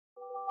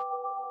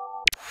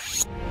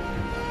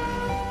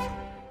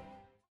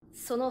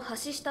その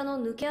橋下の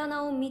抜け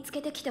穴を見つ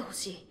けてきてほ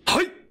しい。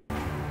はい。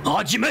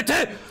始め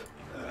て。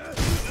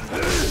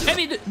Eh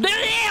mais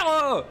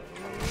derrière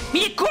Mais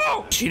il est con.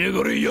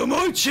 Shinigami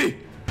Yamauchi.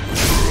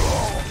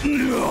 Aïe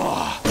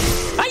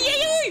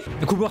aïe aïe.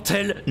 Le coup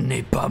mortel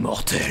n'est pas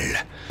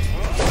mortel.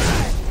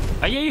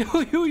 Aïe aïe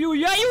aïe aïe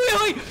aïe aïe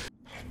aïe.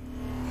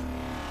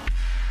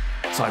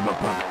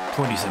 Cyberpunk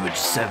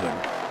 2077.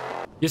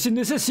 Yes, in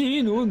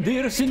assassino,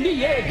 der sind die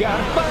Jäger.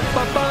 Pam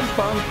pam pam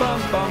pam pam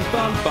pam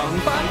pam pam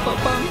pam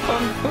pam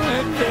pam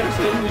pam. Der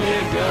sind die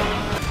Jäger.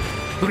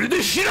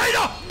 Brûlez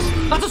Shiraida.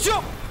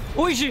 Attention.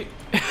 Oui, j'ai...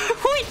 Oui.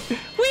 Oui,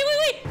 oui,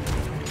 oui.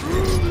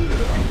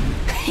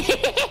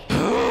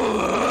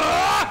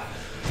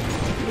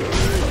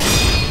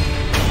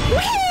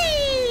 Oui.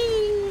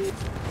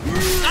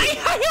 Aïe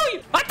aïe aïe.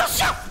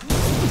 Attention.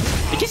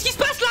 Mais qu'est-ce qui se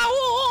passe là? Oh,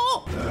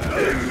 oh, oh.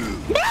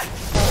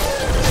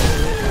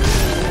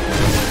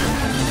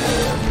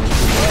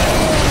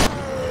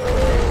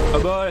 Ah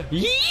bah...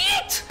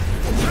 Yeet.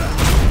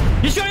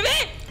 J'y suis arrivé.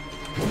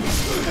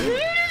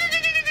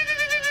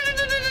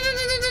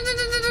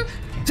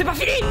 C'est pas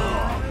fini.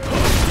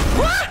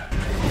 Quoi?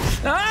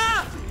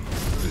 Ah.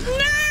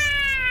 Non.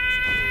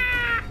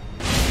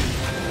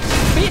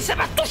 Mais ça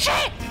m'a touché.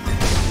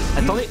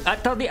 Attendez,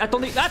 attendez,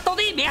 attendez,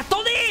 attendez, mais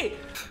attendez.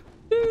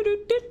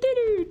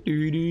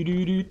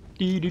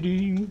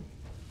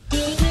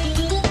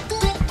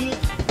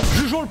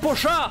 Jugeons le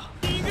pochard.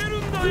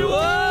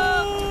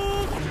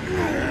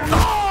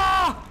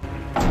 Oh.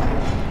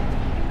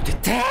 Je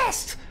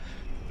déteste.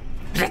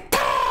 Je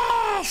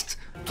déteste.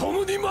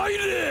 Tomoni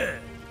Maire.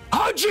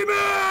 Hajime.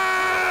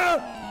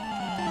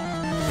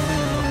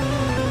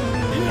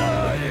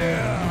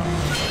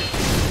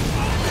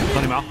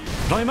 J'en ai marre.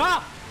 J'en ai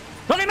marre.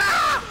 J'en ai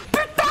marre.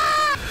 Putain.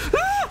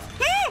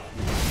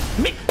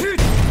 Mais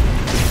putain.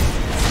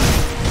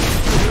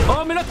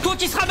 Oh mais l'autre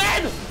qui se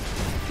ramène.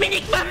 Mais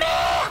nique ma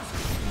mère.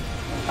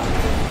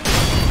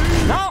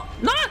 Non.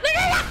 Non.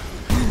 Non.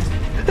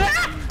 Non.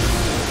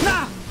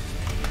 Non.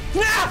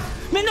 Non.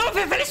 Mais non,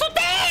 fallait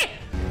sauter.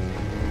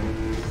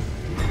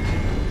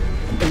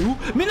 Et où?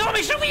 Mais non,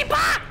 mais je l'oublie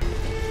pas.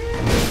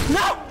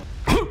 Non.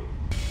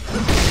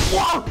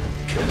 Wow.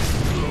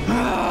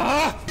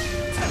 Ah.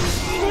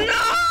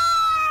 Non.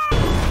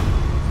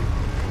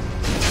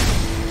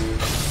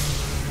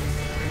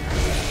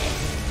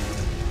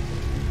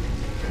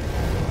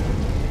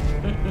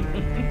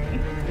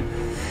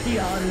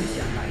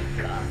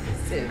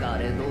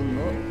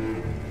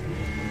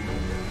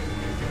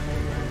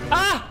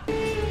 Ah.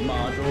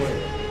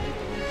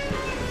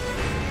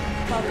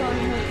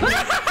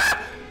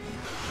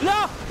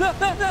 Non, non,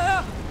 non,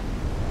 non.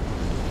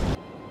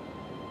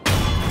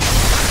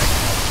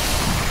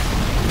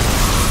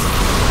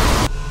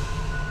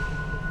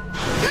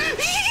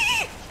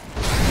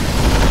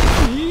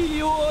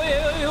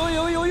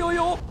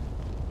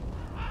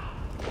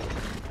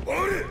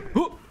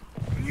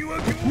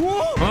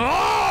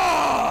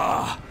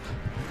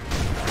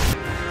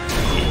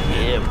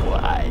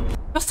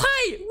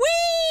 Astray,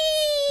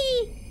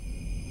 oui.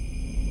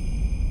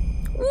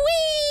 Oui.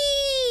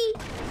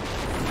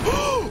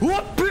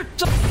 Oh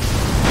putain.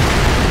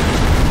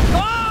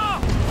 Oh.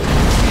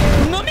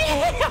 Non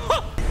mais.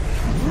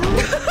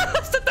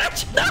 Cette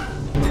attaque.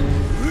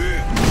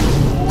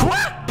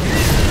 Quoi?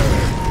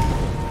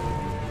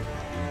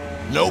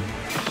 Nope.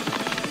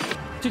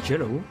 C'est qui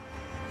là-haut?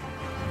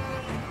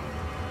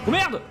 Oh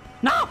merde.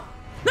 Non.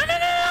 Non, non, non,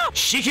 non.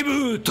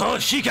 Shikibu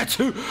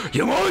Toshikatsu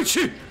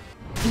Yamauchi.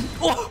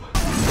 Oh.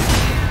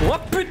 Oh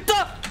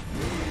putain.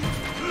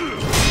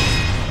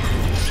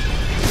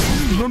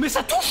 Non mais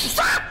ça touche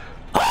ça.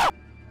 Oh.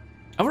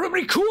 I'm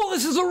really cool,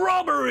 this is a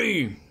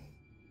robbery.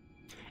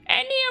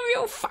 Any of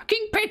your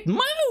fucking pet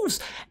moves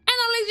and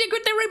I'll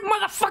execute every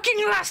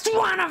motherfucking last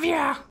one of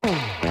you.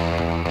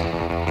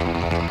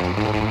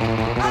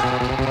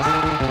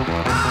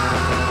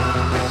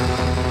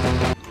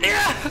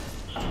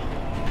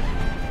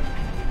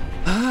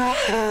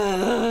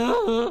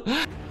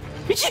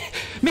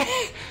 Mais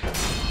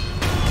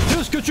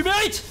qu'est-ce que tu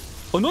mérites?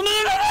 Oh non non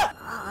non non!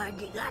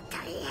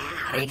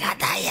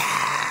 Arigataya.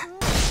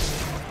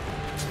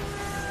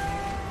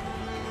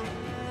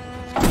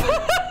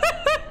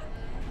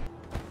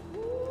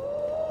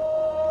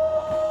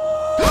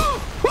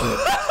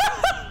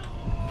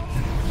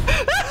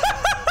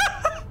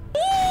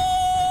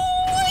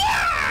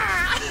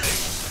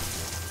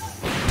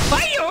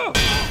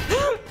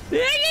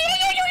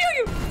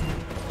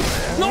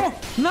 Non!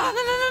 Non, non,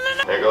 non, non,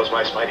 non! There goes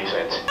my spidey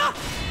sense. Ah.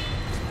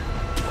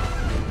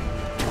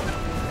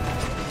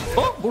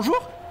 Oh,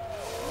 bonjour!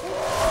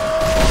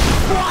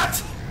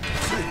 What?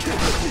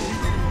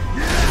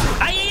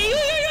 Aïe, aïe,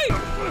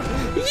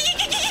 aïe,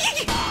 aïe,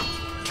 aïe!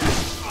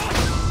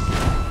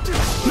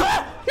 Non!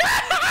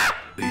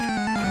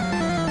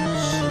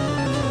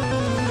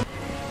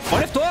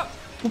 Enlève-toi!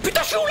 Oh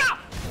putain, je suis où là?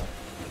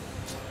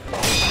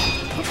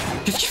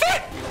 Qu'est-ce qu'il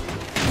fait?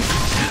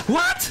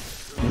 What?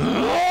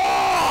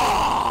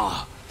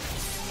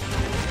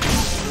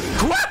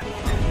 Quoi?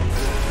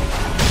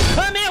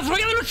 Ah merde, je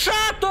regarde le le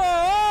château.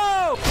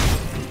 Aïe,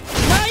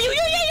 aïe,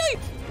 aïe, aïe.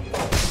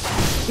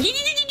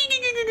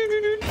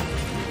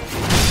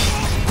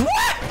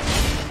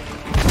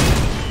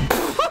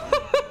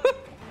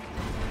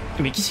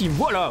 Mais qu'est-ce qu'il me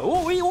voit là?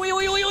 Oh oui, oui,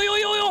 oui, oui, oui,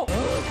 oui, oui, oh.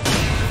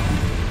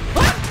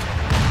 Ah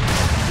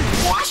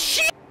oh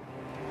shit.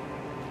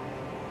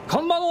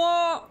 Grande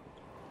manoir.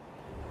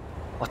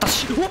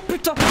 Attaché. Oh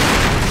putain.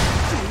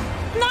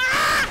 Non.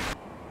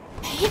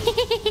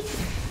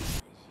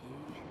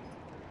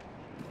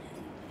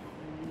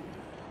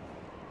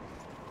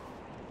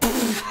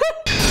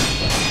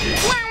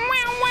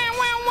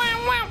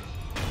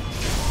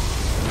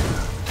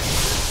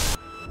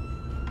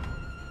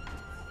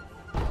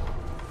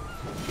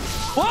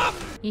 Oh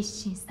一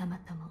心様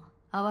とも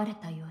会われ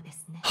たようで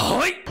すね。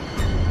はい。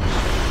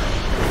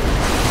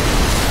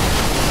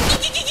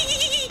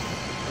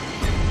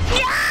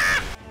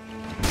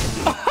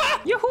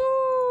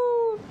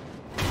Yahoo!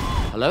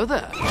 Hello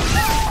there.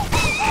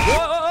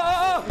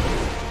 Whoa!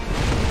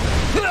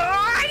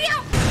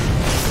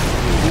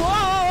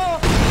 Whoa!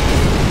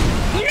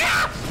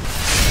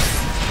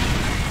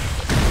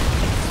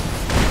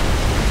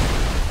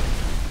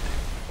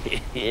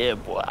 Yeah,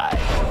 boy.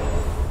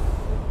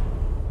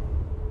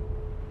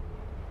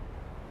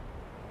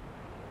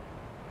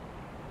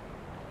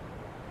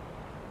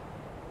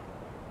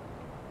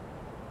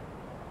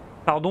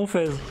 Pardon,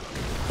 Fez.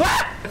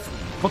 Ah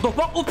quand on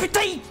part... Oh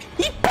putain,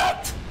 il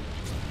pète.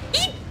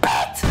 Il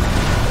pète.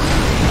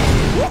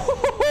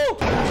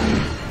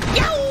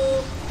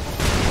 Yaou.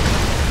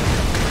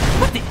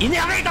 Oh, t'es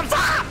énervé comme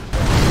ça.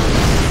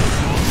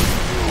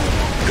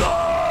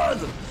 God.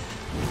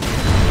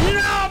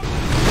 Non.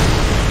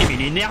 Mais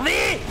il est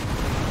énervé.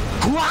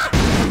 Quoi?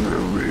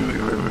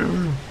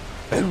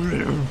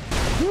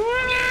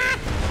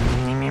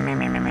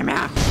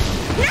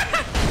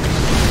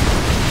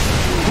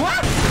 Quoi?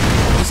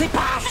 Je sais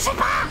pas, je sais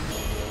pas.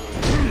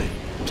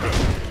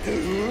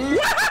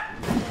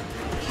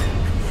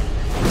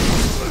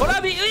 Oh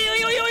là, mais yo yo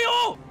yo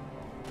yo.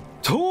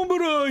 Tomb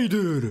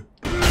Raider.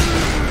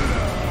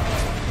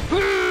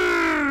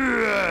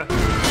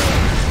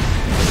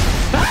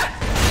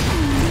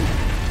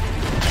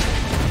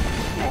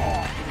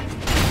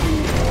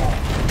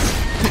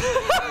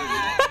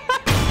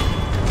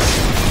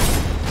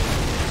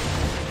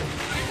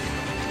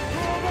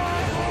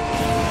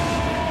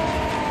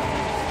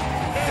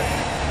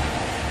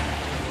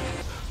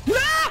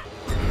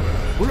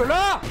 Oh là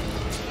là!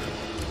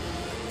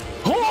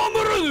 Home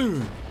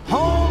run!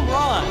 Home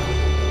run.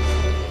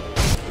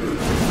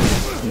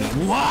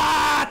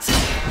 What?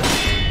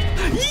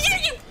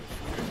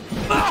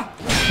 Ah!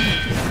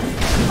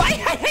 Aïe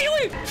aïe aïe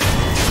oui!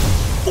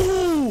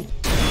 Oh!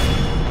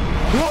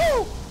 Oh!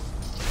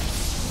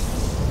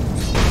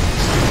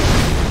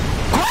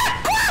 Quoi?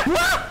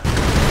 Quoi?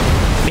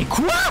 Mais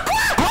quoi?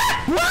 Quoi? Quoi?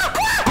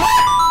 Quoi?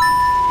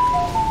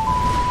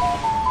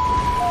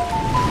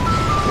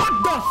 What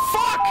the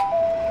fuck?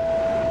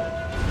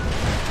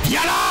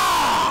 Viens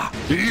là!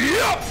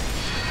 Yop!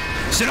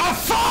 C'est la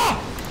fin!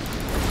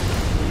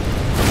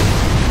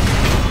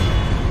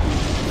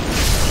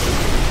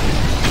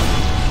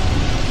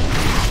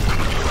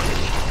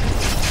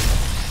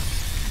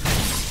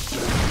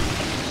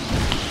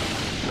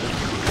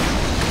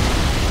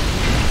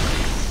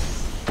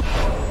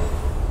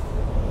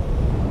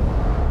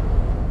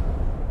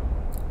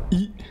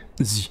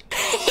 Easy.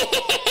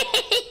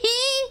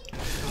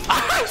 Ah,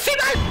 c'est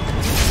mal!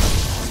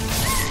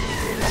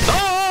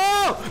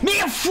 Oh!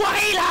 Mais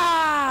enfoiré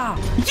là!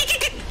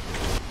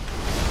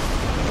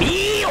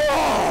 Mais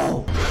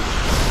oh!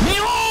 Mais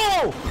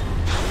oh!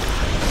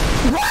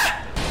 What?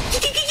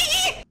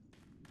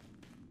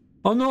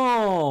 Oh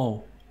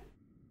non!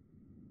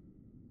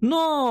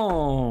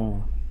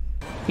 Non!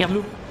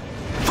 Regarde-le.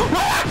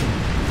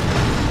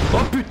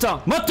 Oh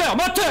putain! Moteur!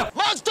 Moteur!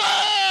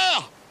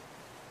 Moteur!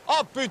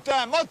 Oh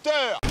putain,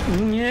 moteur!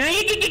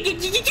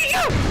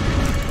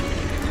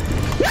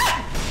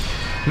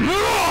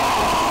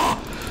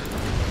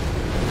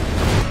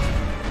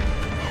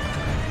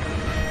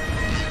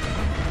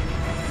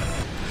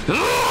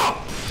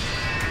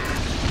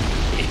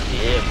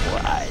 Yeah,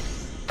 boy.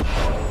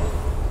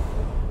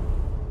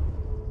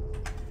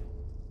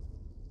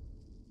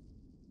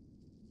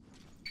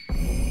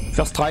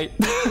 First try.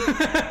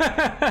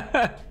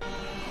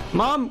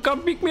 Mom,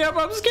 come pick me up,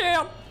 I'm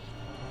scared.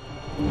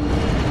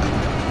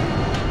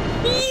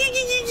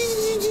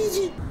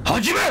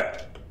 Hajime!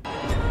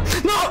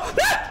 No!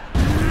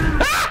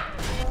 Ah!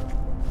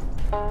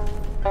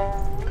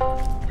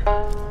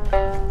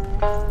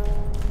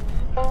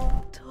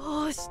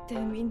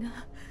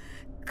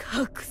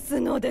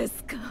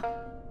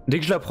 Dès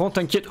que je la prends,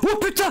 t'inquiète. Oh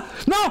putain!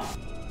 Non!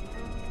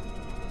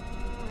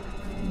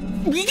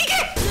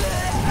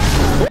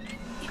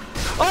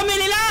 Oh mais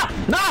elle est là!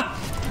 Non!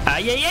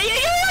 Aïe aïe aïe aïe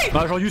aïe!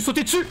 Ah, j'aurais dû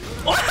sauter dessus!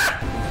 Oh là!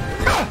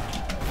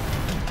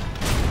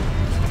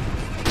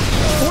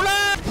 Oh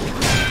là!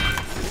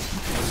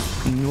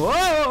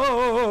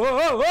 Wow,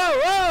 wow, wow,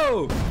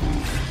 wow.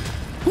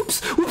 Oups!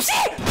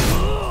 Oupsie!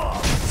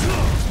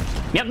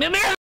 Merde, merde,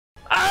 merde!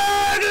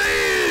 Ah,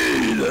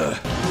 green!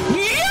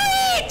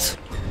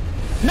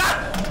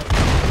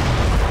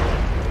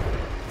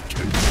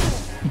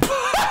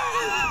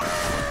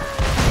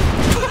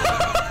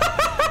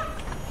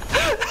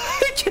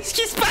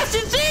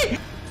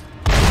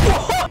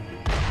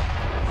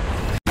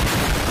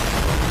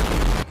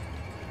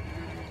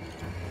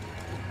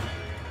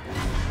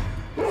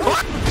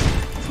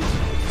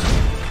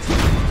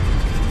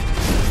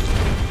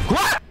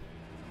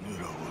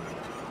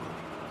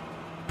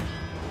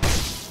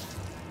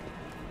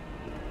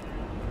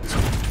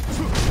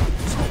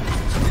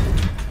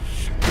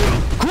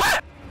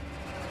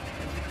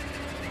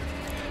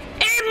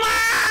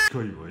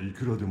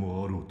 くらで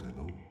もあろうて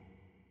の。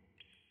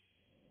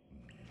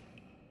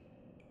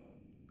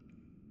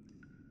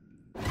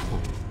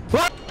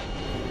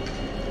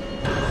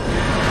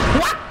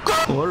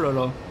Oh là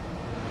là.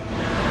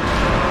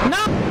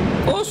 Non.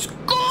 Au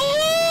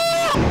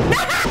secours.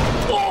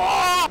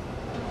 Oh.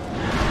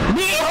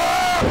 Mais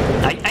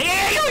oh. Aïe aïe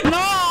aïe aïe.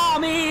 Non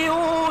mais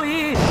oh.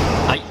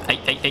 Aïe aïe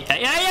aïe aïe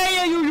aïe aïe aïe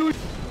aïe.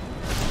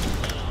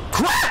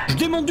 Quoi? Je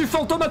démonte du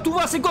fantôme à tout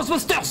va, c'est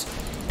Ghostbusters.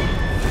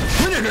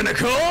 You're gonna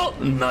call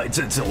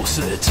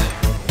 9707.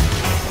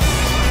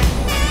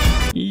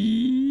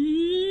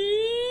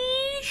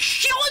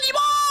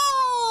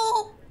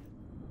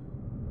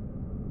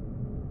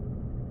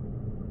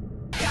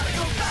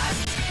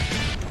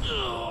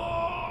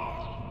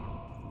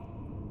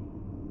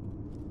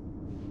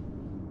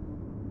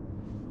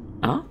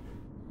 Hein?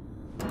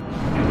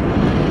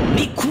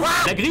 Mais quoi?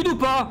 La grille ou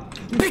pas?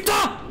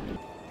 Putain!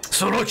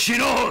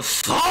 Sorochino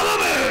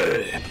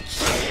Salame!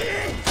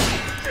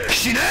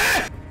 Shine?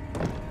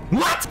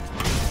 What?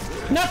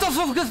 Non,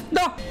 attention,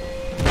 non!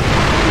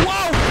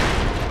 Wow!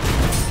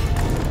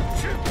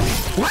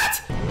 What?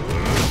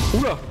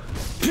 Oula!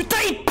 Putain,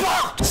 il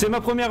porte! C'est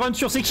ma première run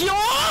sur Sekiro!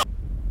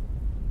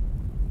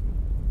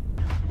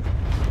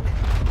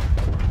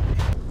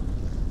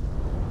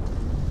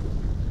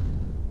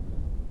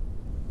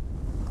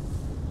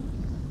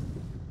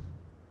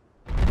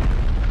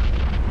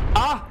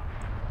 Ah!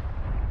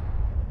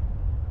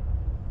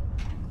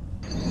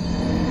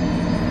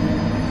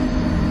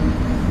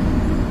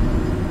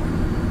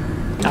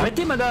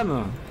 Arrêtez,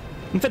 madame!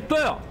 Vous me faites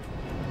peur!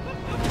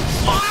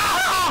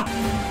 Ah!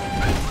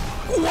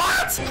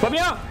 What? Pas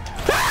bien!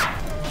 Ah!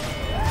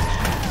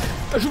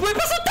 Je pouvais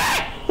pas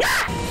sauter!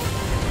 Ah!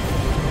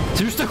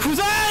 C'est juste un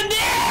cousin!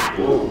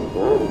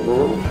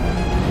 Oh,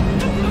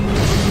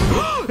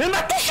 elle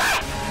m'a touché!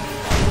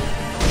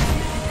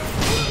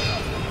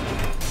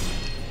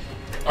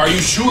 Are you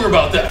sure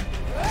about that?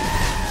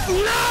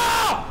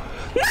 Non!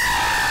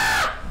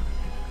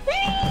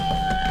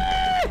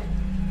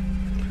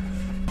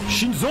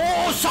 Shinzo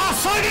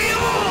Sasagio!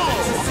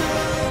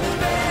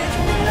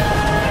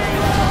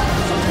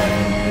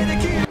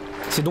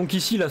 C'est donc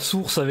ici la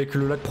source avec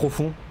le lac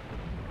profond.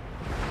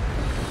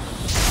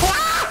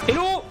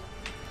 Hello!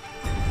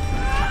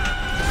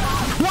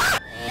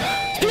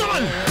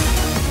 Spider-Man!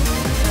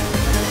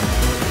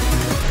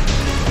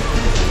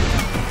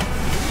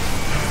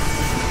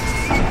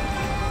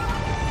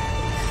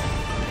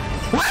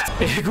 What?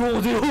 Et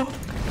Gordéo?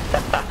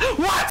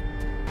 What?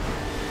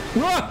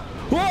 What?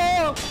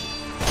 Oh!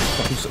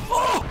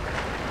 Oh!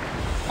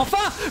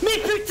 Enfin! Mais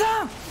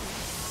putain!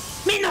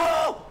 Mais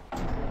non!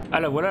 Ah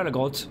la voilà la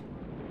grotte.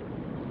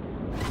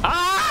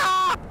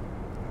 Ah!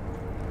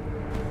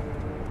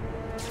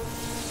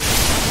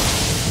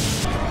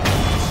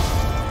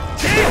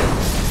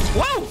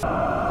 Wow!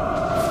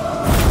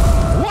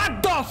 What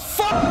the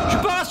fuck? Je suis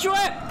pas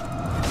rassuré!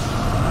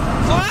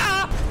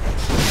 Ah!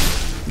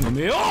 Non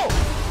mais oh!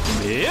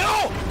 Mais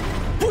oh!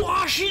 Pour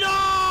Ashina!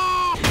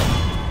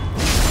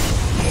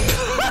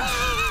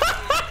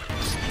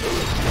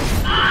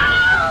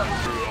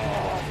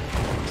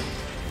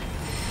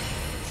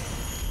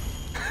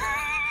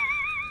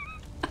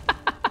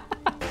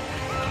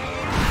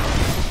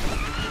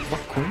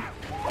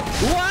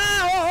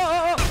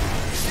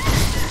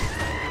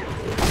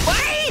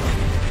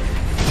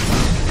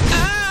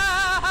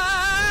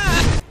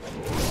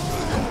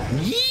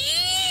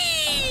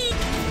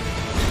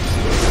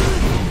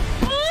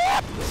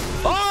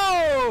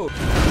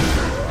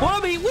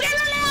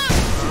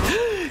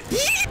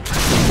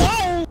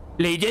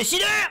 Les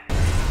décideurs!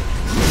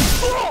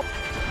 Oh!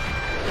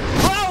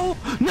 Oh!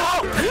 Non!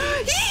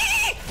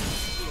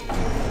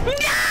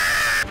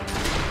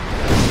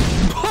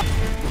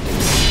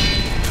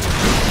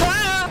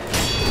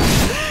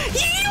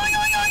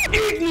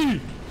 Igni!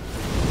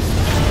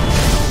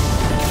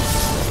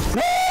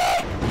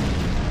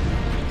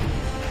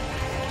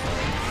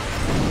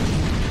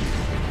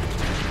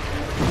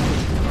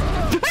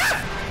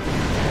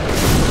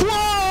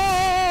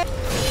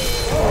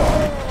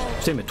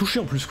 Putain, il m'a touché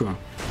en plus quoi.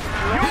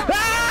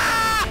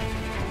 Ah!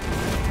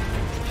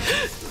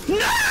 Non!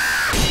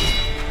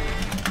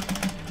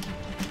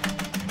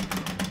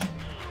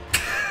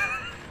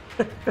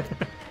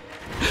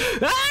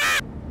 Ah!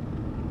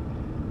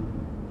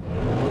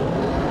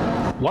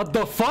 What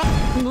the fuck?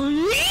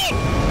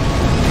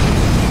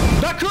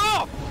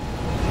 D'accord!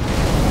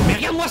 Mais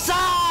regarde-moi ça!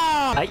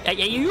 Aïe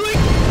aïe aïe aïe!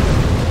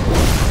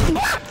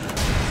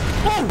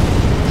 Oh!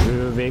 Je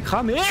vais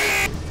cramer!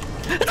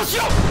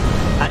 Attention!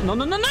 Ah, non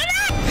non non non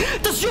non!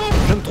 Attention!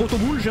 J'aime trop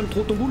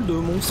ton boule de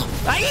monstre.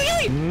 Aïe aïe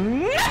aïe!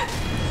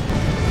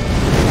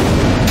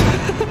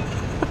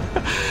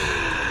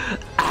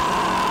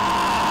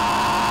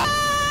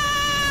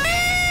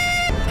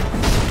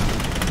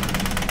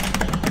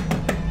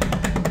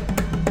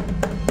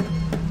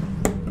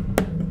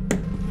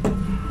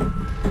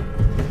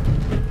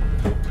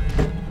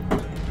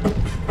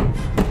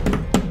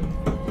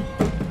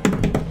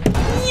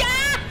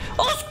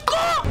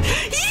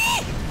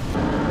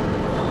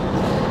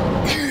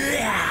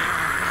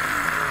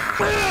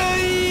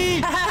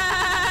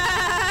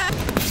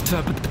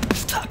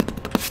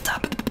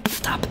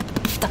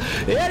 Putain.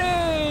 Et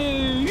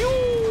allez.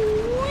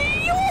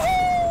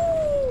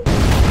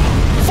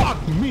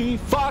 Fuck me,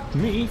 fuck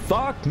me,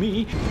 fuck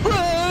me.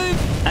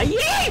 Aïe.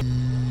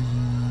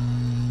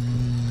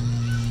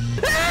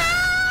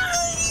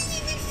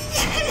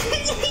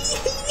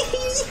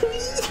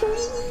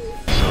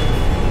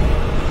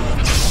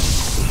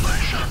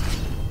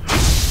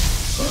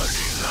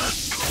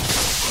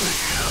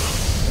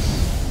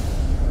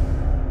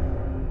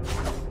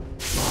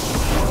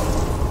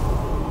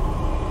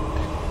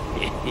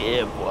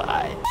 Yeah,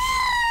 boy.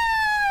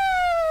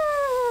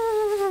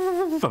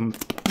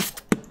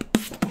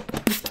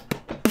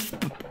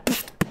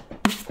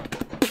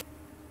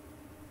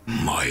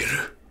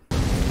 Maire.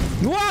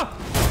 Noah!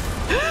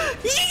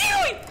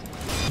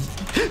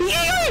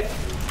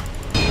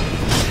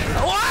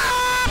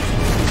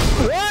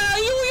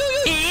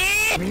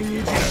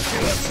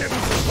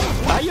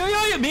 Aïe aïe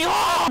aïe, Miro!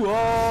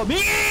 Oh,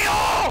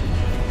 Miro!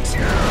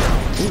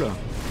 Oula.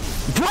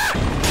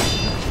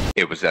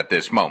 It was at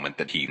this moment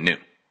that he knew.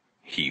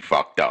 He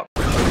fucked up.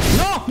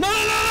 Non, non,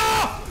 non, non,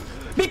 non!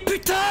 Mais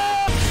putain!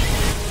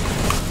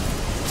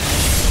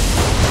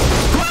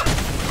 Quoi?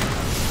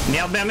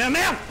 Merde, merde, merde,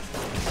 merde!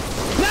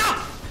 Non!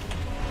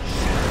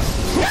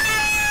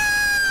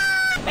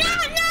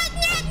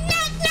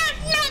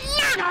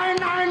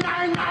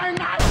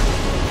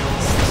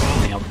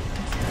 Merde.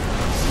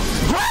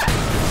 Quoi?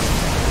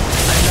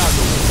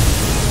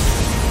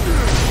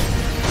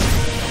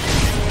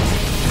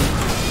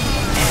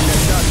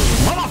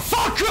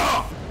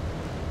 Motherfucker!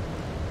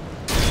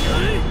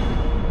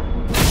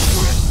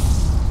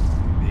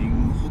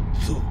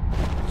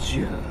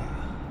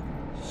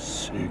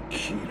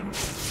 Sekiro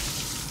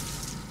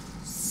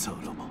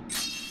Solomon.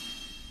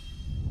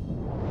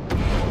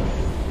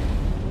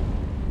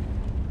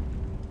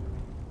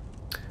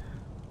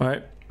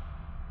 Ouais.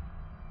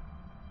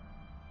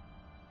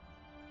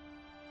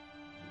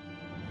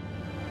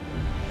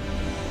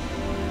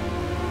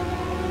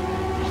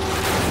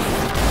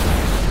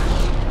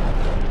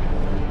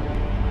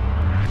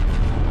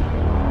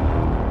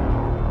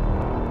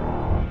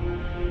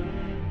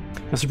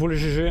 Merci pour les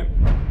GG.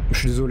 Je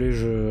suis désolé,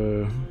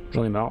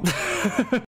 j'en ai marre.